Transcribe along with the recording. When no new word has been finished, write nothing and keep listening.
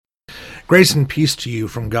Grace and peace to you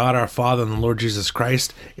from God our Father and the Lord Jesus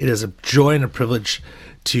Christ. It is a joy and a privilege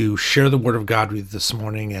to share the Word of God with you this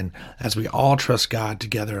morning, and as we all trust God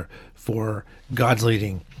together for God's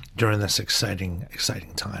leading during this exciting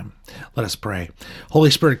time. Let us pray.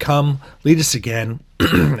 Holy Spirit, come, lead us again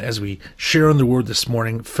as we share in the Word this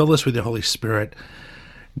morning. Fill us with your Holy Spirit.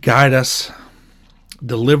 Guide us.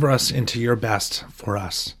 Deliver us into your best for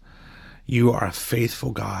us. You are a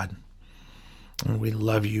faithful God, and we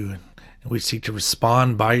love you. And we seek to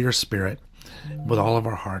respond by your Spirit with all of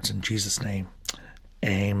our hearts. In Jesus' name,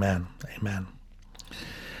 amen. Amen.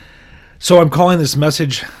 So I'm calling this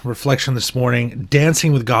message reflection this morning,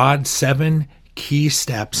 Dancing with God, 7 Key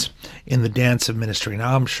Steps in the Dance of Ministry.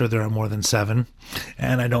 Now, I'm sure there are more than 7,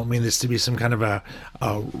 and I don't mean this to be some kind of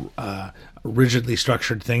a rigidly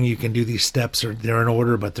structured thing. You can do these steps, or they're in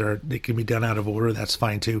order, but they can be done out of order. That's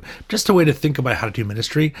fine too. Just a way to think about how to do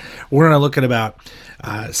ministry. We're going to look at about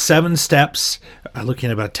 7 steps, looking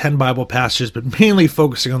at about 10 Bible passages, but mainly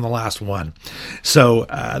focusing on the last one. So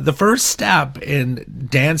the first step in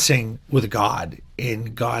dancing with God,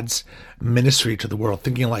 in God's ministry to the world,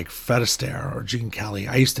 thinking like Fred Astaire or Gene Kelly.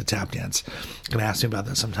 I used to tap dance. You can ask me about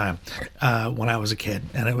that sometime when I was a kid,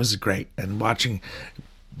 and it was great. And watching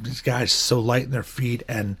these guys so light in their feet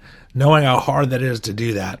and knowing how hard that is to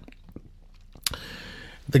do that.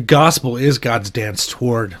 The gospel is God's dance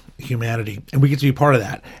toward humanity, and we get to be part of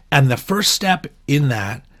that. And the first step in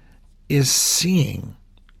that is seeing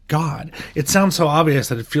God. It sounds so obvious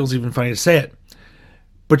that it feels even funny to say it,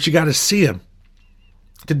 but you got to see him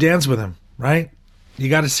to dance with him, right? You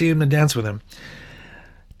got to see him to dance with him.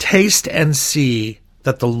 Taste and see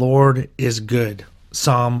that the Lord is good,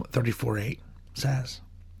 Psalm 34:8 says.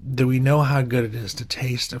 Do we know how good it is to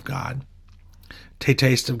taste of God? To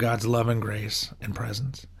taste of God's love and grace and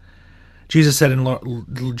presence. Jesus said in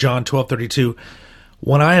John 12:32,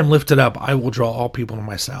 when I am lifted up, I will draw all people to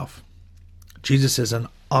myself. Jesus is an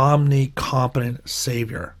omnicompetent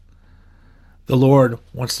Savior. The Lord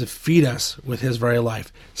wants to feed us with his very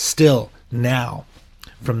life, still, now.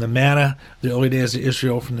 From the manna, the early days of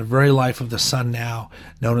Israel, from the very life of the Son now,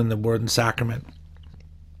 known in the Word and Sacrament.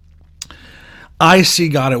 I see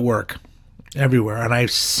God at work everywhere, and I've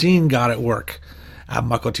seen God at work at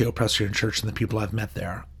Mukilteo Presbyterian Church and the people I've met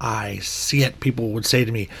there. I see it. People would say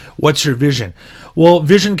to me, what's your vision? Well,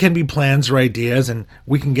 vision can be plans or ideas, and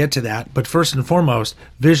we can get to that. But first and foremost,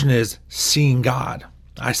 vision is seeing God.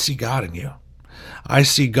 I see God in you. I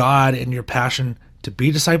see God in your passion to be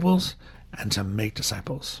disciples and to make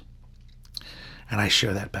disciples. And I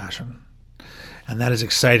share that passion. And that is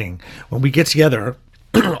exciting. When we get together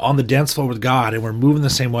on the dance floor with God and we're moving the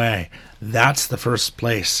same way, that's the first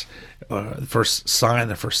place, the first sign,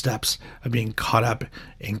 the first steps of being caught up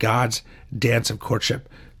in God's dance of courtship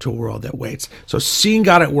to a world that waits. So seeing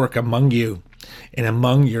God at work among you and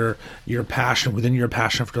among your passion, within your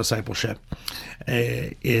passion for discipleship,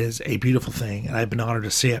 is a beautiful thing, and I've been honored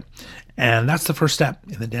to see it. And that's the first step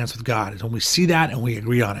in the dance with God, is when we see that and we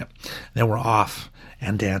agree on it, then we're off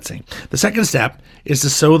and dancing. The second step is to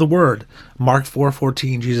sow the word. Mark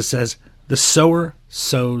 4:14, Jesus says, the sower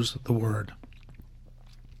sows the word.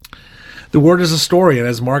 The word is a story, and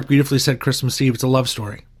as Mark beautifully said Christmas Eve, it's a love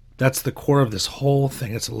story. That's the core of this whole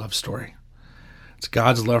thing. It's a love story. It's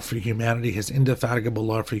God's love for humanity, his indefatigable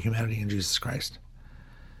love for humanity in Jesus Christ.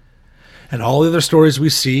 And all the other stories we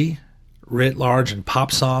see, writ large, in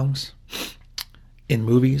pop songs, in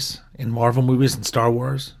movies, in Marvel movies and Star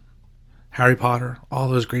Wars, Harry Potter, all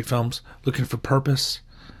those great films, looking for purpose,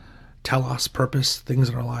 telos, purpose, things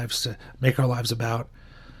in our lives to make our lives about,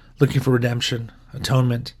 looking for redemption,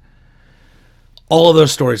 atonement. All of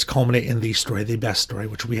those stories culminate in the story, the best story,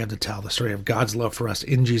 which we have to tell, the story of God's love for us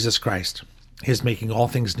in Jesus Christ, his making all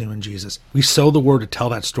things new in Jesus. We sow the word to tell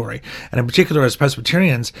that story. And in particular, as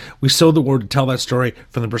Presbyterians, we sow the word to tell that story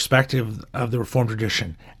from the perspective of the Reformed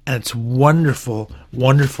tradition. And it's wonderful,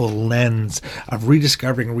 wonderful lens of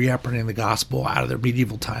rediscovering, reapprehending the gospel out of their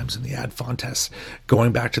medieval times in the Ad Fontes,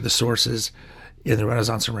 going back to the sources in the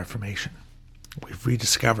Renaissance and Reformation. We've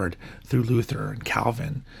rediscovered through Luther and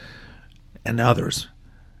Calvin and others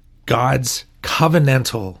God's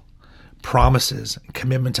covenantal promises and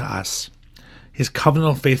commitment to us, his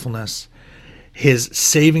covenantal faithfulness, his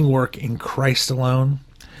saving work in Christ alone,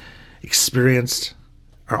 experienced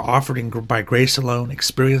or offered by grace alone,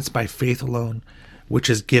 experienced by faith alone, which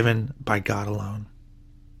is given by God alone.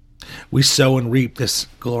 We sow and reap this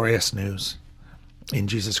glorious news in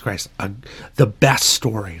Jesus Christ. The best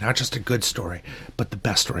story, not just a good story, but the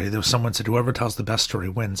best story. There was someone said, whoever tells the best story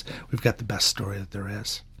wins. We've got the best story that there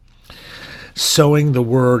is. Sowing the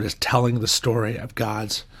word is telling the story of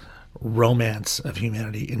God's romance of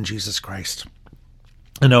humanity in Jesus Christ.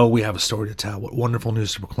 And oh, we have a story to tell. What wonderful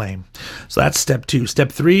news to proclaim. So that's step 2.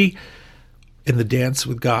 Step 3 in the dance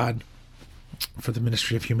with God for the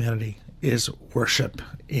ministry of humanity is worship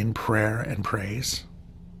in prayer and praise.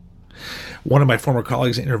 One of my former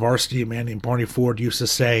colleagues at InterVarsity, a man named Barney Ford, used to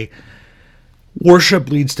say, worship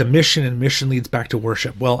leads to mission and mission leads back to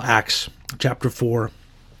worship. Well, Acts chapter 4.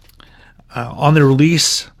 On their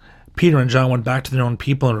release, Peter and John went back to their own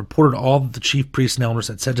people and reported all that the chief priests and elders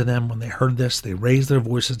had said to them. When they heard this, they raised their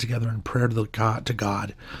voices together in prayer to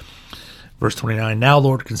God. Verse 29, now,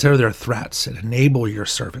 Lord, consider their threats and enable your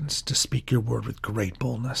servants to speak your word with great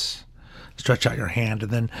boldness. Stretch out your hand.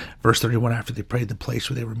 And then verse 31, after they prayed, the place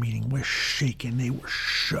where they were meeting was shaken. They were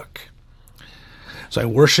shook. So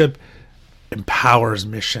worship empowers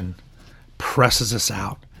mission, presses us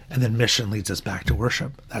out. And then mission leads us back to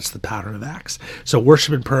worship. That's the pattern of Acts. So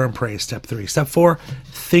worship and prayer and praise, step 3. Step 4,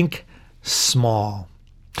 think small.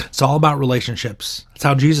 It's all about relationships. That's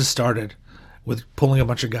how Jesus started, with pulling a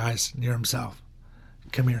bunch of guys near himself.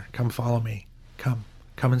 Come here, come follow me. Come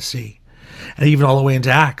and see. And even all the way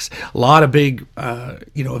into Acts. A lot of big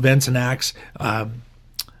events in Acts,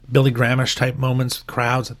 Billy Grahamish type moments with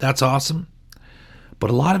crowds. That's awesome. But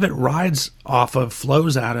a lot of it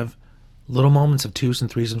flows out of little moments of 2s and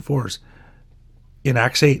 3s and 4s. In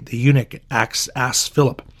Acts 8, the eunuch asks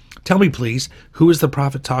Philip, tell me, please, who is the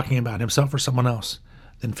prophet talking about, himself or someone else?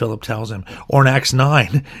 Then Philip tells him. Or in Acts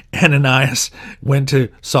 9, Ananias went to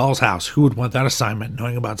Saul's house. Who would want that assignment,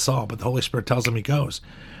 knowing about Saul? But the Holy Spirit tells him he goes.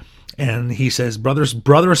 And he says,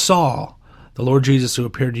 brother Saul, the Lord Jesus who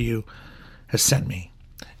appeared to you has sent me.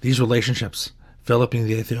 These relationships, Philip and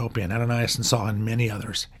the Ethiopian, Ananias and Saul, and many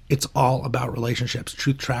others. It's all about relationships.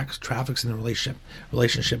 Truth traffics in the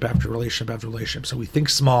relationship after relationship after relationship. So we think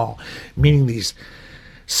small, meaning these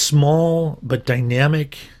small but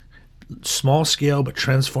dynamic, small scale but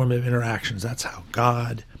transformative interactions. That's how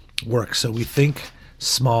God works. So we think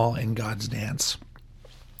small in God's dance,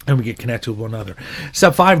 and we get connected with one another.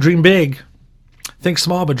 Step 5, dream big. Think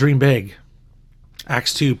small but dream big.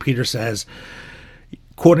 Acts 2, Peter says,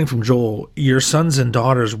 quoting from Joel, your sons and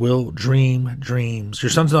daughters will dream dreams. Your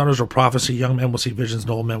sons and daughters will prophesy. Young men will see visions,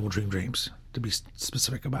 and old men will dream dreams. To be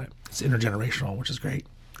specific about it. It's intergenerational, which is great.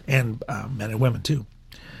 And men and women, too.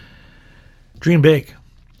 Dream big.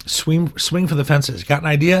 Swing for the fences. Got an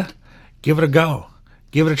idea? Give it a go.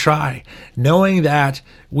 Give it a try. Knowing that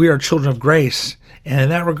we are children of grace. And in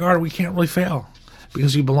that regard, we can't really fail.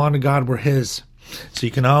 Because we belong to God. We're His. So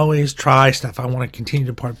you can always try stuff. I want to continue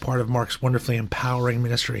to part of Mark's wonderfully empowering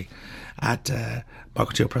ministry at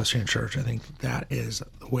Mukilteo Presbyterian Church. I think that is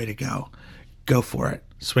the way to go. Go for it.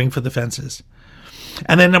 Swing for the fences.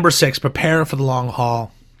 And then number 6, prepare for the long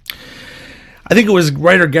haul. I think it was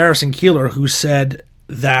writer Garrison Keillor who said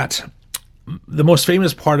that the most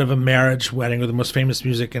famous part of a marriage wedding, or the most famous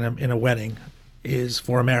music in a wedding is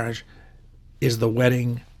for a marriage, is the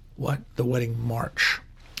wedding, the wedding march.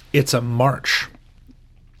 It's a march.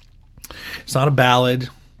 It's not a ballad.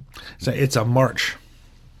 It's a march.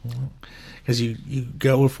 Because you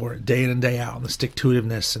go for it day in and day out, and the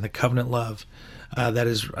stick-to-itiveness and the covenant love that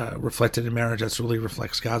is reflected in marriage, that really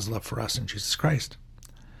reflects God's love for us in Jesus Christ.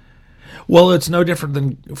 Well, it's no different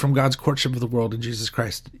than from God's courtship of the world in Jesus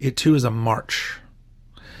Christ. It too is a march,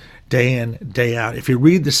 day in, day out. If you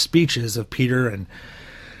read the speeches of Peter and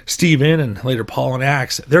Stephen and later Paul in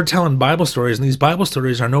Acts, they're telling Bible stories, and these Bible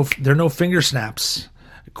stories they're no finger snaps,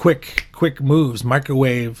 quick moves,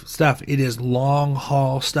 microwave stuff. It is long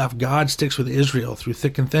haul stuff. God sticks with Israel through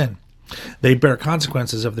thick and thin. They bear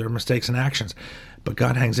consequences of their mistakes and actions, but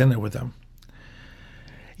God hangs in there with them.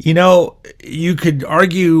 You know, you could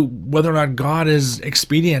argue whether or not God is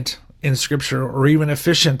expedient in Scripture or even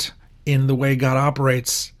efficient in the way God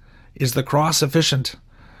operates. Is the cross efficient?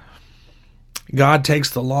 God takes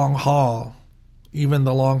the long haul, even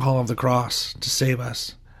the long haul of the cross, to save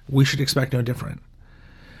us. We should expect no different.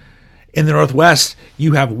 In the Northwest,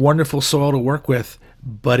 you have wonderful soil to work with,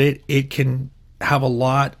 but it can have a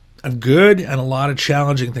lot of good and a lot of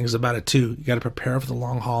challenging things about it too. You got to prepare for the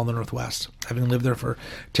long haul in the Northwest. Having lived there for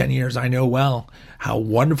 10 years, I know well how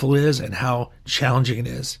wonderful it is and how challenging it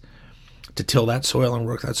is to till that soil and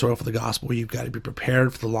work that soil for the gospel. You've got to be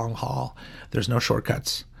prepared for the long haul. There's no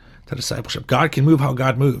shortcuts to discipleship. God can move how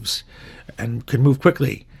God moves and can move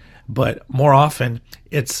quickly, but more often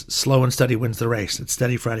it's slow and steady wins the race. It's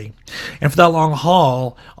steady Freddy. And for that long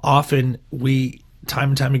haul, often we, time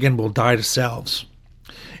and time again, will die to selves.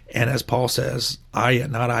 And as Paul says, I,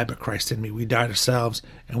 yet not I, but Christ in me. We die to selves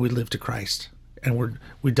and we live to Christ. And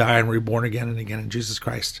we die and we're born again and again in Jesus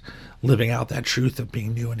Christ, living out that truth of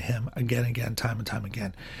being new in Him again and again, time and time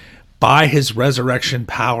again. by his resurrection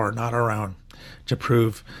power, not our own, to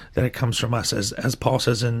prove that it comes from us. As Paul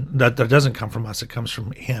says, that doesn't come from us, it comes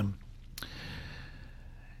from him.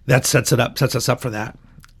 That sets us up for that.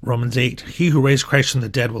 Romans 8, he who raised Christ from the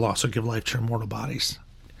dead will also give life to your mortal bodies.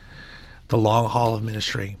 The long haul of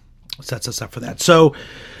ministry sets us up for that. So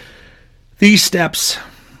these steps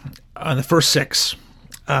on the first 6,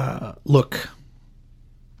 look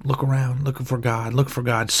around, looking for God, look for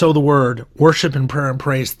God. Sow the word, worship and prayer and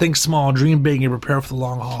praise, think small, dream big, and prepare for the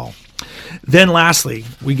long haul. Then lastly,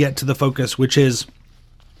 we get to the focus, which is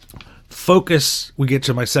focus. We get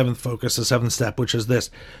to my 7th focus, the 7th step, which is this: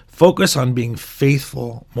 focus on being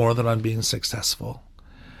faithful more than on being successful.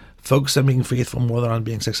 Focus on being faithful more than on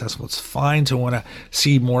being successful. It's fine to want to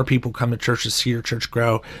see more people come to church, to see your church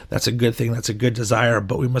grow. That's a good thing. That's a good desire.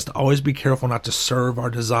 But we must always be careful not to serve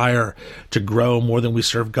our desire to grow more than we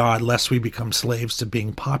serve God, lest we become slaves to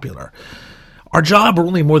being popular. Our job,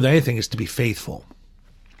 really more than anything, is to be faithful.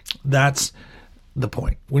 That's the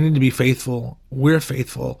point. We need to be faithful. We're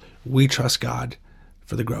faithful. We trust God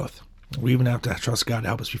for the growth. We even have to trust God to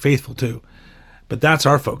help us be faithful too. But that's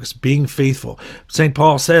our focus, being faithful. St.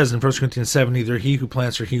 Paul says in 1 Corinthians 7, neither he who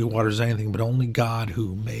plants or he who waters anything, but only God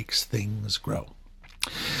who makes things grow.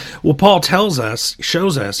 Well, Paul shows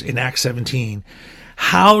us in Acts 17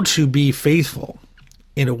 how to be faithful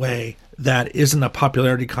in a way that isn't a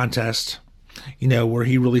popularity contest, where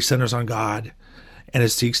he really centers on God and it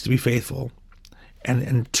seeks to be faithful.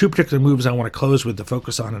 And 2 particular moves I want to close with to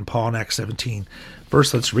focus on in Paul in Acts 17.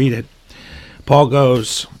 First, let's read it. Paul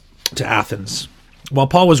goes to Athens. While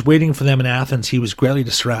Paul was waiting for them in Athens, he was greatly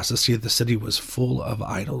distressed to see that the city was full of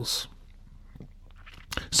idols.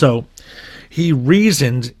 So he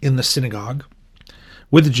reasoned in the synagogue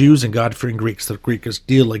with the Jews and God-fearing Greeks. The Greek is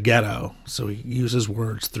dialegeto, so he uses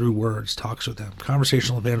words, through words, talks with them,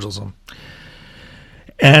 conversational evangelism.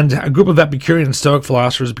 And a group of Epicurean and Stoic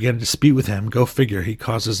philosophers began to dispute with him. Go figure, he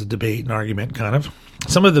causes a debate and argument, kind of.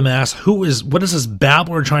 Some of them asked, what is this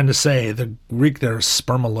babbler trying to say? The Greek there is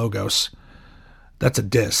spermologos. That's a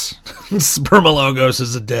diss. Spermologos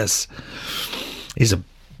is a diss. He's a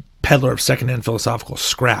peddler of second-hand philosophical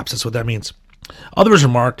scraps. That's what that means. Others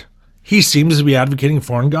remarked, he seems to be advocating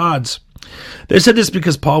foreign gods. They said this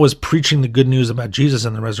because Paul was preaching the good news about Jesus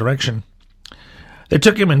and the resurrection. They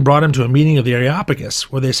took him and brought him to a meeting of the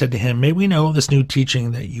Areopagus, where they said to him, may we know this new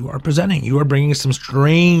teaching that you are presenting? You are bringing some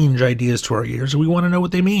strange ideas to our ears, and we want to know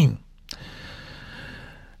what they mean.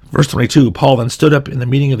 Verse 22, Paul then stood up in the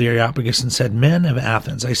meeting of the Areopagus and said, men of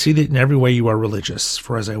Athens, I see that in every way you are religious.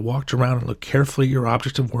 For as I walked around and looked carefully at your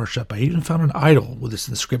object of worship, I even found an idol with this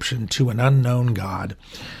inscription, to an unknown God.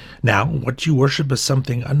 Now, what you worship is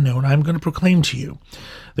something unknown. I am going to proclaim to you.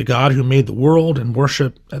 The God who made the world and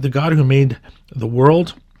the God who made the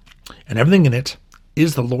world and everything in it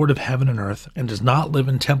is the Lord of heaven and earth, and does not live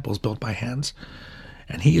in temples built by hands.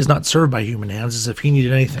 And he is not served by human hands as if he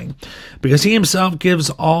needed anything, because he himself gives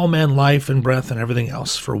all men life and breath and everything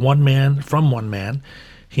else. From one man,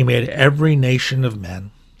 he made every nation of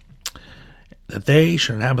men, that they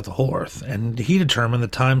should inhabit the whole earth. And he determined the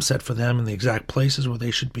time set for them and the exact places where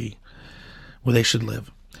they should be, where they should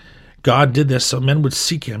live. God did this so men would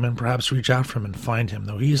seek him and perhaps reach out for him and find him,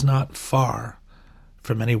 though he is not far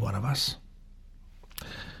from any one of us.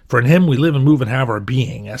 For in him we live and move and have our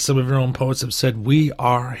being. As some of your own poets have said, we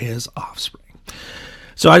are his offspring.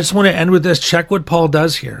 So I just want to end with this. Check what Paul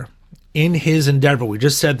does here in his endeavor. We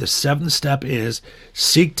just said the 7th step is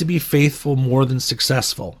seek to be faithful more than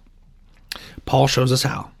successful. Paul shows us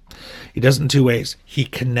how. He does it in 2 ways. He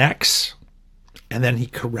connects and then he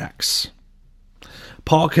corrects.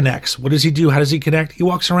 Paul connects. What does he do? How does he connect? He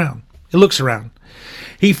walks around. He looks around.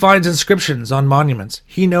 He finds inscriptions on monuments.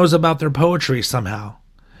 He knows about their poetry somehow.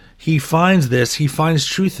 He finds this. He finds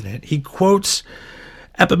truth in it. He quotes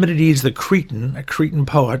Epimenides the Cretan, a Cretan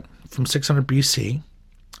poet from 600 BC,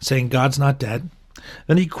 saying God's not dead.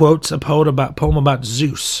 Then he quotes a poem about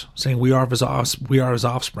Zeus, saying we are his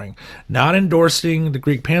offspring, not endorsing the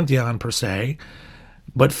Greek pantheon per se,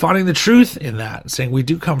 but finding the truth in that, saying we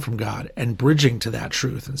do come from God, and bridging to that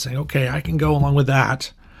truth and saying, okay, I can go along with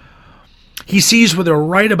that. He sees where they're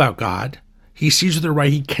right about God. He sees where they're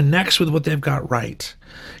right. He connects with what they've got right.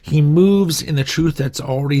 He moves in the truth that's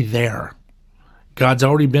already there. God's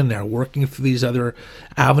already been there, working through these other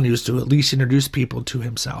avenues to at least introduce people to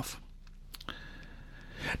himself.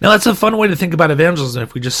 Now, that's a fun way to think about evangelism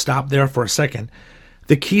if we just stop there for a second.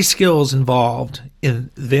 The key skills involved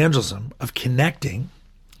in evangelism of connecting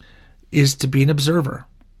is to be an observer,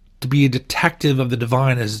 to be a detective of the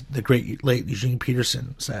divine, as the great late Eugene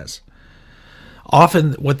Peterson says.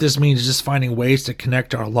 Often what this means is just finding ways to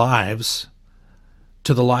connect our lives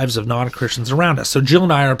to the lives of non-Christians around us. So Jill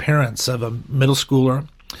and I are parents of a middle schooler,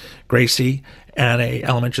 Gracie, and a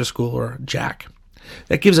elementary schooler, Jack.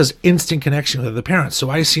 That gives us instant connection with other parents. So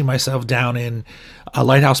I see myself down in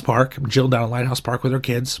Lighthouse Park, Jill down in Lighthouse Park with her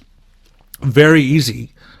kids. Very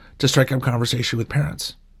easy to strike up conversation with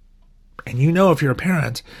parents. And you know, if you're a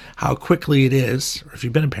parent, how quickly it is, or if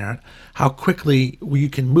you've been a parent, how quickly you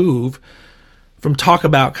can move from talk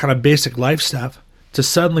about kind of basic life stuff to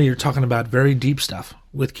suddenly you're talking about very deep stuff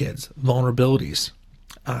with kids, vulnerabilities,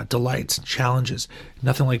 delights, challenges.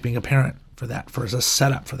 Nothing like being a parent for that, for as a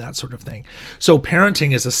setup for that sort of thing. So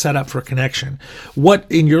parenting is a setup for connection. What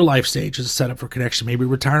in your life stage is a setup for connection? Maybe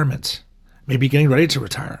retirement, maybe getting ready to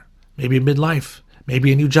retire, maybe midlife,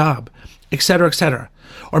 maybe a new job, et cetera, et cetera.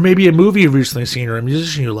 Or maybe a movie you've recently seen, or a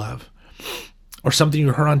musician you love, or something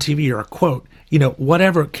you heard on TV, or a quote. You know,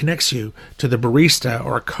 whatever connects you to the barista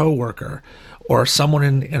or a coworker or someone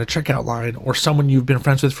in a checkout line or someone you've been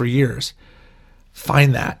friends with for years.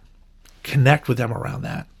 Find that, connect with them around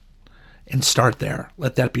that, and start there.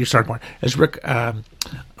 Let that be your starting point. As Rick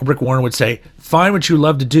Warren would say, find what you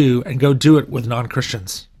love to do and go do it with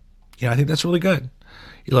non-Christians. You know, I think that's really good.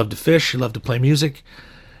 You love to fish, you love to play music,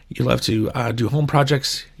 you love to do home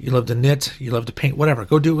projects, you love to knit, you love to paint, whatever.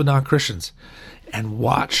 Go do it with non-Christians and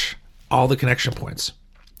watch all the connection points.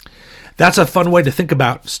 That's a fun way to think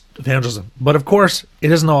about evangelism. But of course,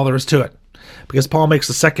 it isn't all there is to it, because Paul makes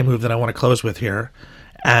the second move that I want to close with here,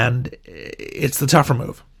 and it's the tougher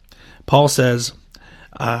move. Paul says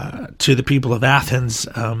to the people of Athens,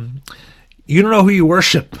 you don't know who you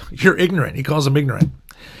worship. You're ignorant. He calls them ignorant.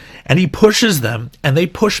 And he pushes them, and they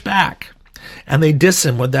push back. And they diss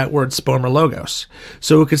him with that word spermologos.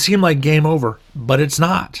 So it could seem like game over, but it's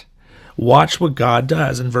not. Watch what God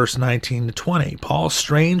does in verse 19 to 20. Paul's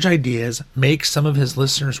strange ideas make some of his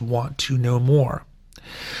listeners want to know more.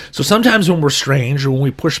 So sometimes when we're strange, or when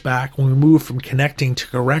we push back, when we move from connecting to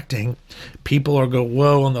correcting, people will go,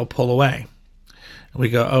 whoa, and they'll pull away. And we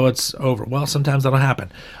go, oh, it's over. Well, sometimes that'll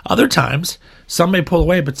happen. Other times, some may pull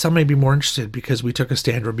away, but some may be more interested because we took a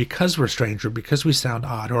stand, or because we're strange, or because we sound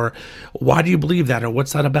odd, or why do you believe that, or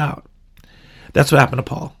what's that about? That's what happened to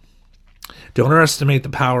Paul. Don't underestimate the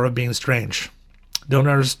power of being strange. Don't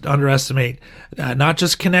underestimate not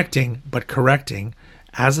just connecting, but correcting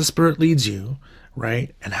as the Spirit leads you,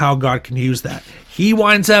 right? And how God can use that. He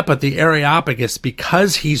winds up at the Areopagus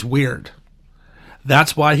because he's weird.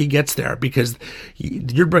 That's why he gets there, because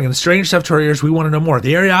you're bringing strange stuff to our ears. We want to know more.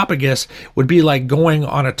 The Areopagus would be like going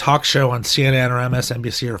on a talk show on CNN or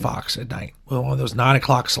MSNBC or Fox at night. Well, one of those 9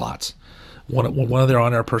 o'clock slots. One of their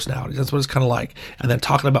on-air personalities. That's what it's kind of like. And then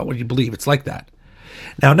talking about what you believe. It's like that.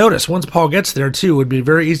 Now notice, once Paul gets there too, it would be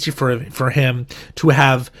very easy for him to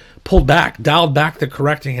have pulled back, dialed back the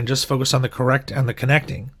correcting and just focus on the correct and the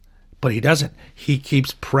connecting. But he doesn't. He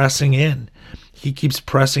keeps pressing in. He keeps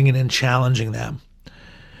pressing in and challenging them.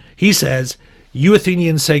 He says, you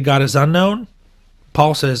Athenians say God is unknown.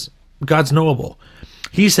 Paul says, God's knowable.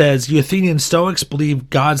 He says, you Athenian Stoics believe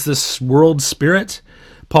God's this world spirit.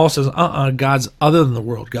 Paul says, God's other than the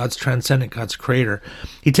world. God's transcendent. God's creator.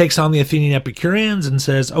 He takes on the Athenian Epicureans and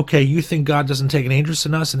says, okay, you think God doesn't take an interest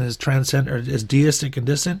in us and is transcendent, or is deistic and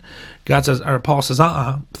distant? God says, or Paul says,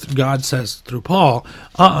 God says through Paul,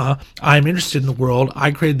 I'm interested in the world.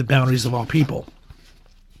 I created the boundaries of all people.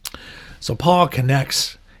 So Paul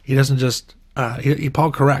connects. He doesn't just,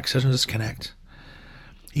 Paul corrects, doesn't just connect.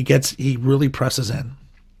 He really presses in.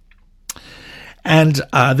 And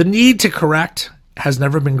the need to correct has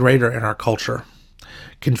never been greater in our culture.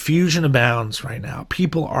 Confusion abounds right now.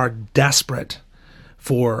 People are desperate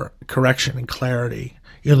for correction and clarity.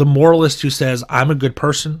 You know, the moralist who says, I'm a good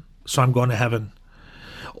person, so I'm going to heaven.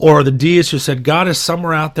 Or the deist who said, God is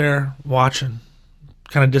somewhere out there watching,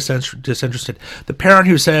 kind of disinterested. The parent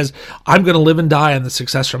who says, I'm going to live and die on the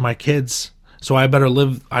success from my kids, so I better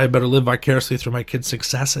live vicariously through my kids'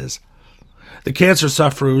 successes. The cancer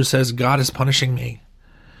sufferer who says, God is punishing me.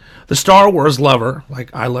 The Star Wars lover,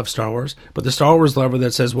 like I love Star Wars, but the Star Wars lover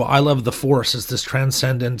that says, well, I love the Force as this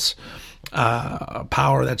transcendent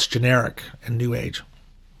power that's generic and New Age.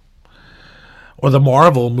 Or the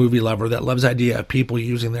Marvel movie lover that loves the idea of people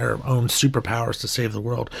using their own superpowers to save the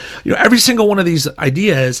world. You know, every single one of these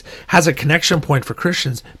ideas has a connection point for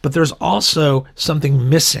Christians, but there's also something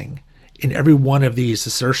missing in every one of these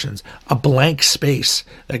assertions, a blank space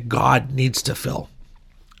that God needs to fill.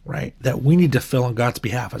 Right? That we need to fill on God's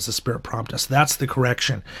behalf as the Spirit prompts us. That's the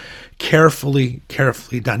correction. Carefully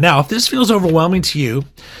done. Now, if this feels overwhelming to you,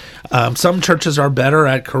 some churches are better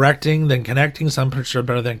at correcting than connecting. Some churches are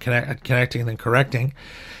better at connecting than correcting.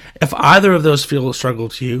 If either of those feel a struggle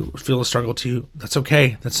to you, that's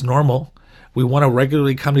okay. That's normal. we want to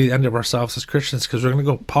regularly come to the end of ourselves as Christians, because we're going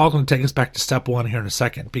to go, Paul's going to take us back to step 1 here in a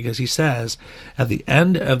second, because he says at the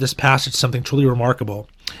end of this passage something truly remarkable.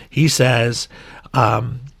 He says,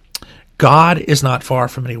 God is not far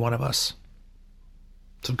from any one of us.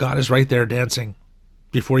 So God is right there dancing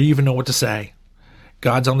before you even know what to say.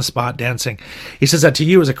 God's on the spot dancing. He says that to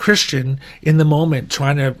you as a Christian in the moment,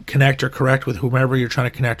 trying to connect or correct with whomever you're trying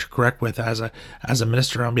to connect or correct with as a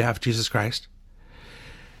minister on behalf of Jesus Christ.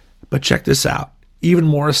 But check this out. Even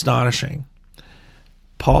more astonishing,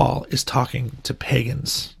 Paul is talking to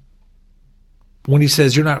pagans. When he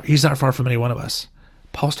says he's not far from any one of us,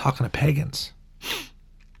 Paul's talking to pagans.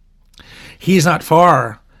 He's not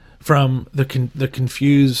far from the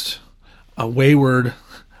confused, wayward,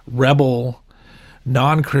 rebel,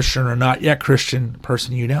 non-Christian or not yet Christian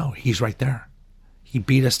person you know. He's right there. He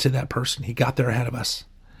beat us to that person. He got there ahead of us.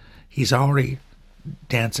 He's already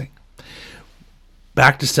dancing.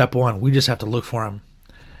 Back to step 1. We just have to look for him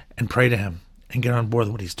and pray to him and get on board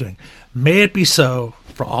with what he's doing. May it be so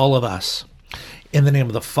for all of us. In the name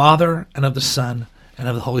of the Father and of the Son and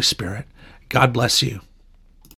of the Holy Spirit. God bless you.